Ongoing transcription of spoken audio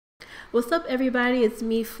What's up everybody, it's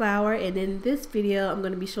me Flower, and in this video I'm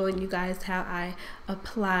going to be showing you guys how I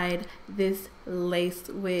applied this lace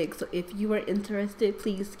wig. So if you are interested,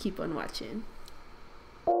 please keep on watching.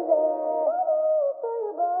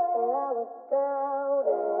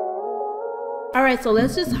 Alright, so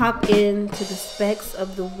let's just hop into the specs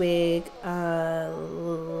of the wig.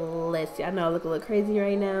 Let's see, I know I look a little crazy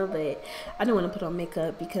right now, but I didn't want to put on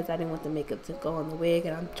makeup because I didn't want the makeup to go on the wig,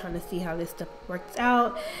 and I'm trying to see how this stuff works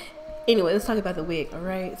out. Anyway, let's talk about the wig.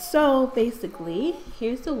 Alright, so basically,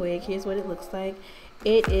 here's the wig. Here's what it looks like.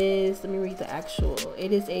 It is, let me read the actual.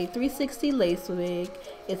 It is a 360 lace wig.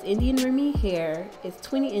 It's Indian Remy hair. It's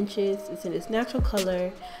 20 inches. It's in its natural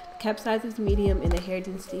color. Cap size is medium and the hair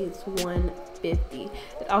density is 150.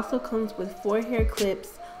 It also comes with 4 hair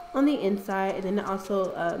clips on the inside, and then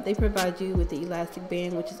also they provide you with the elastic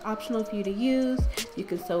band, which is optional for you to use. You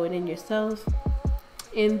can sew it in yourself.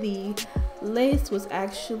 And the lace was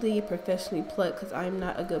actually professionally plucked because I'm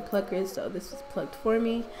not a good plucker, so this was plucked for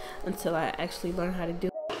me until I actually learned how to do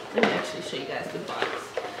it. Let me actually show you guys the box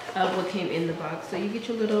of what came in the box. So you get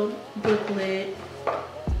your little booklet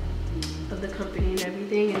of the company and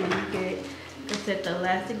everything, and then you get, like I said, the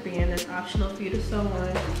elastic band that's optional for you to sew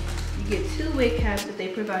on. You get 2 wig caps that they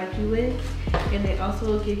provide you with, and they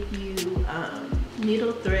also give you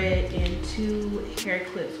needle thread and 2 hair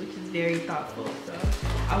clips, which is very thoughtful. So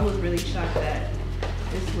I was really shocked that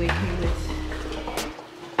this wig came with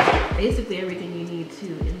basically everything you need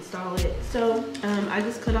to install it. So I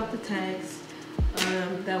just cut off the tags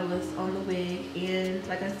that was on the wig, and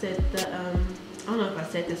like I said, I don't know if I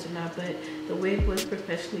said this or not, but the wig was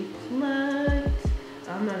professionally plucked.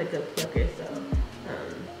 I'm not a good plucker, so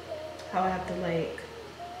how I have to, like,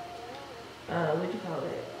 what you call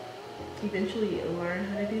it, eventually learn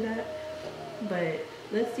how to do that. But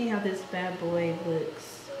let's see how this bad boy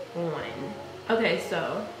looks on. Okay,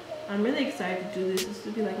 so I'm really excited to do this. This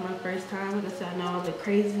will be like my first time. Like I said, I know I look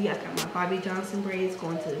crazy. I got my Bobby Johnson braids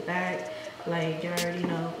going to the back. Like, you already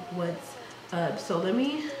know what's up. So let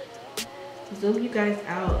me zoom you guys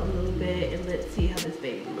out a little bit and let's see how this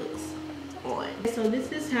baby looks on. So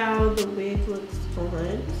this is how the wig looks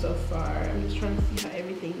on so far. I'm just trying to see how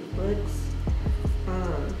everything looks.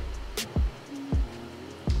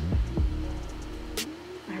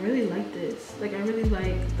 I really like this. Like, I really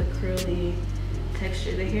like the curly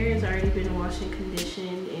texture. The hair has already been washed and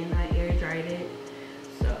conditioned, and I air dried it.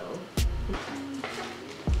 So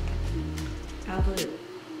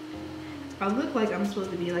I look like I'm supposed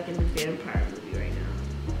to be like in a vampire movie right now.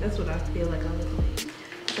 That's what I feel like I look like.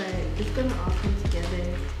 But it's gonna all come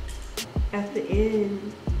together at the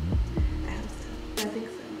end. I think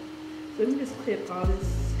so. So let me just clip all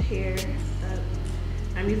this hair up.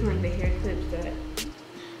 I'm using like the hair clips that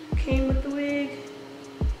came with the wig.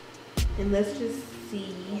 And let's just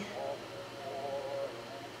see.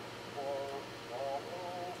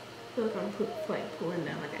 I feel like I'm like pulling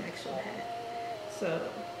down like an actual hat. So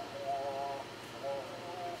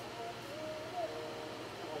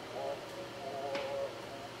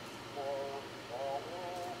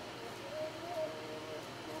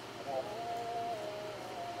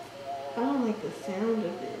I don't like the sound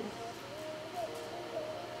of this.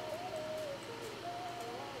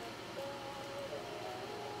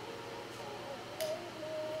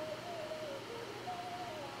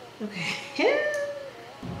 Okay.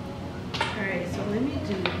 Alright, so let me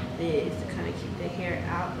do this to kind of keep the hair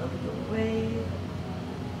out of the way.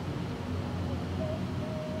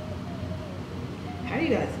 How do you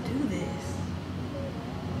guys do this?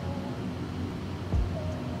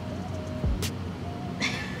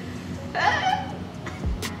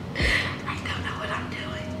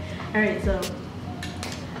 Alright, so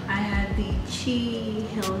I have the Chi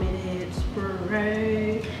helmet head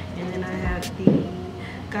spray, and then I have the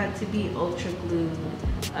Got To Be Ultra Glue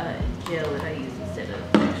gel that I use instead of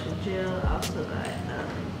actual gel. I also got a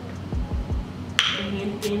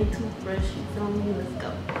hand thin toothbrush. You feel me? Let's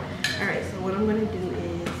go. Alright, so what I'm going to do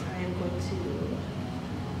is I am going to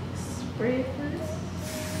spray it first.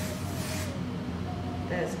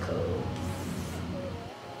 That's cold.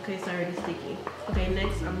 Okay, it's already sticky. Okay,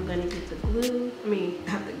 next I'm gonna get the glue. I mean,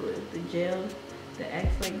 not the glue, the gel that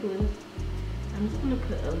acts like glue. I'm just gonna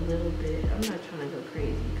put a little bit. I'm not trying to go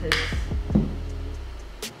crazy because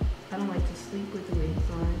I don't like to sleep with the wigs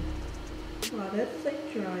on. While that's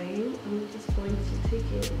like drying, I'm just going to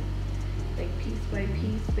take it like piece by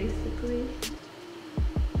piece basically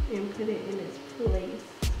and put it in its place.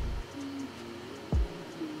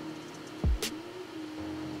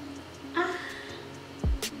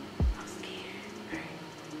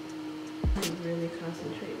 Really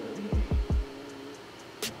concentrate on here.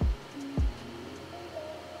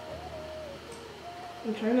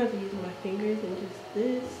 I'm trying not to use my fingers and just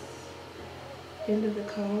this end of the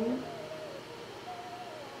comb.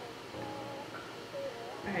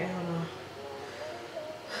 Alright, hold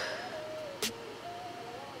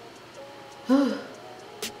on.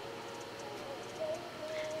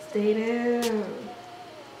 Stay down.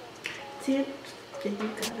 Tip. You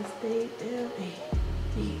gotta stay down. Hey.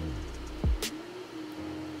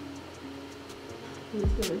 I'm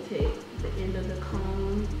just gonna take the end of the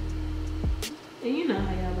comb. And you know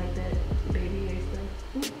how y'all like that baby hair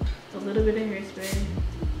stuff. Ooh, a little bit of hairspray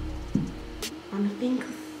on the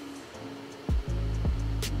fingers.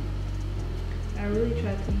 I really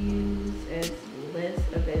try to use as less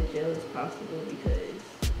of that gel as possible because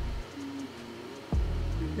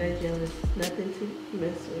that gel is nothing to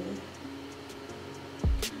mess with.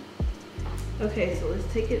 Okay, so let's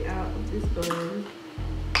take it out of this bun.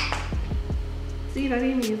 See, I didn't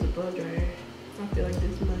even use a blow dryer. I feel like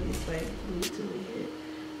this mug is like glued to my head.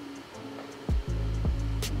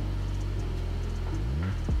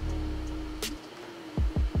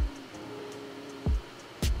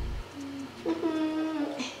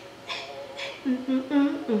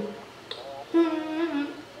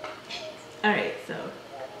 Alright, so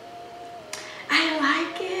I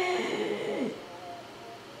like it.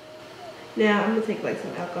 Now I'm gonna take like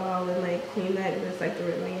some alcohol and like clean that, and it's like the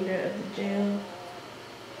remainder of the gel.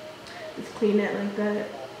 Just clean that like that.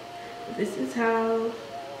 This is how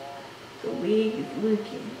the wig is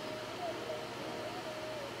looking.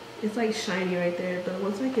 It's like shiny right there, but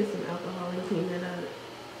once I get some alcohol and clean that up,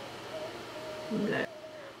 I'm good.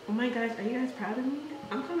 Oh my gosh, are you guys proud of me?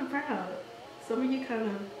 I'm kind of proud. Some of you kind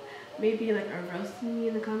of maybe like are roasting me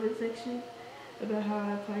in the comment section about how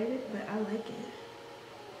I applied it, but I like it.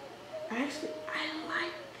 I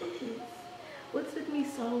like this. What took me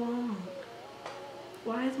so long?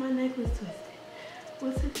 Why is my necklace twisted?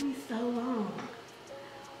 What took me so long?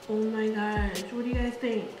 Oh my gosh, what do you guys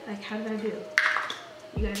think? Like, how did I do?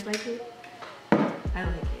 You guys like it? I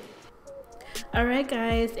like it. Alright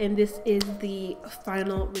guys, and this is the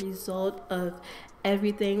final result of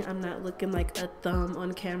everything. I'm not looking like a thumb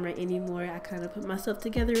on camera anymore. I kind of put myself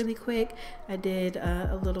together really quick. I did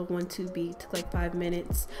a little 1-2 beat, took like 5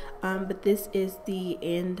 minutes, but this is the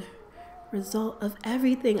end result of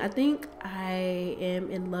everything. I think I am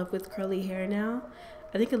in love with curly hair now.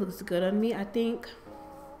 I think it looks good on me. I think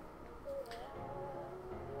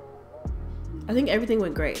everything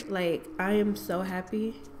went great. Like, I am so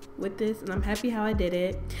happy with this, and I'm happy how I did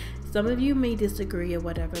it. Some of you may disagree or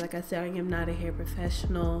whatever. Like I said, I am not a hair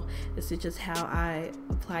professional. This is just how I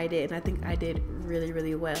applied it, and I think I did really,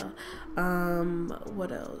 really well.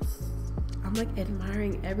 What else? I'm like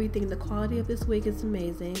admiring everything. The quality of this wig is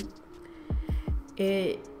amazing.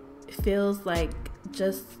 It feels like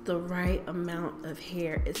just the right amount of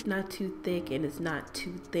hair. It's not too thick and it's not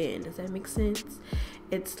too thin. Does that make sense?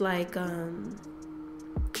 It's like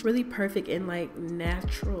really perfect and like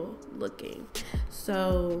natural looking.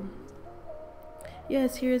 So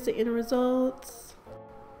yes, here's the end results.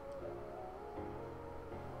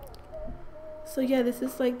 So yeah, this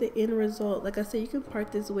is like the end result. Like I said, you can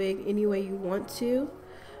part this wig any way you want to,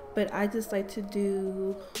 but I just like to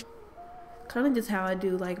do kind of just how I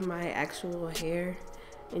do like my actual hair,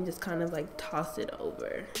 and just kind of like toss it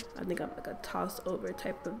over. I think I'm like a toss over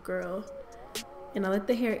type of girl. And I let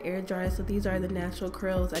the hair air dry, so these are the natural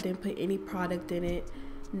curls. I didn't put any product in it,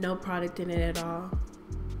 no product in it at all.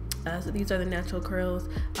 So these are the natural curls.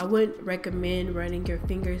 I wouldn't recommend running your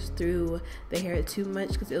fingers through the hair too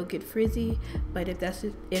much because it'll get frizzy. But if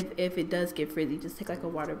it does get frizzy, just take like a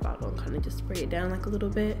water bottle and kind of just spray it down like a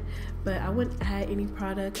little bit. But I wouldn't add any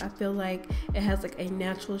product. I feel like it has like a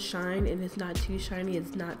natural shine, and it's not too shiny,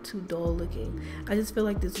 it's not too dull looking. I just feel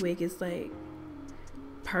like this wig is like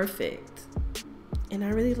perfect, and I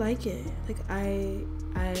really like it. Like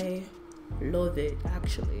I love it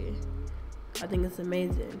actually. I think it's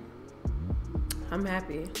amazing. I'm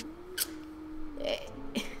happy.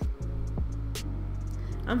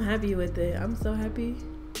 I'm happy with it. I'm so happy.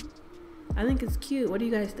 I think it's cute. What do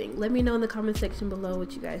you guys think? Let me know in the comment section below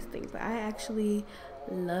what you guys think. But I actually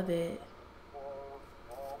love it.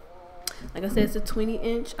 Like I said, it's a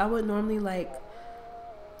 20-inch. I would normally like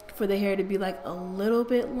for the hair to be like a little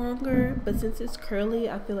bit longer, but since it's curly,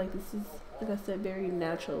 I feel like this is, like I said, very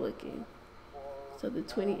natural looking. So the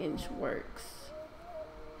 20-inch works.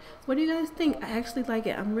 What do you guys think? I actually like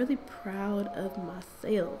it. I'm really proud of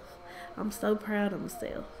myself. I'm so proud of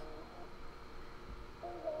myself.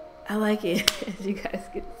 I like it, as you guys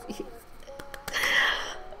can see.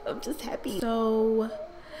 I'm just happy. So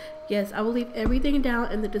yes, I will leave everything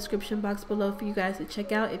down in the description box below for you guys to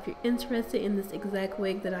check out if you're interested in this exact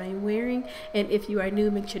wig that I am wearing. And if you are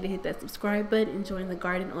new, make sure to hit that subscribe button and join the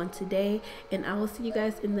garden on today. And I will see you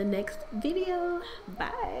guys in the next video.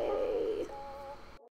 Bye.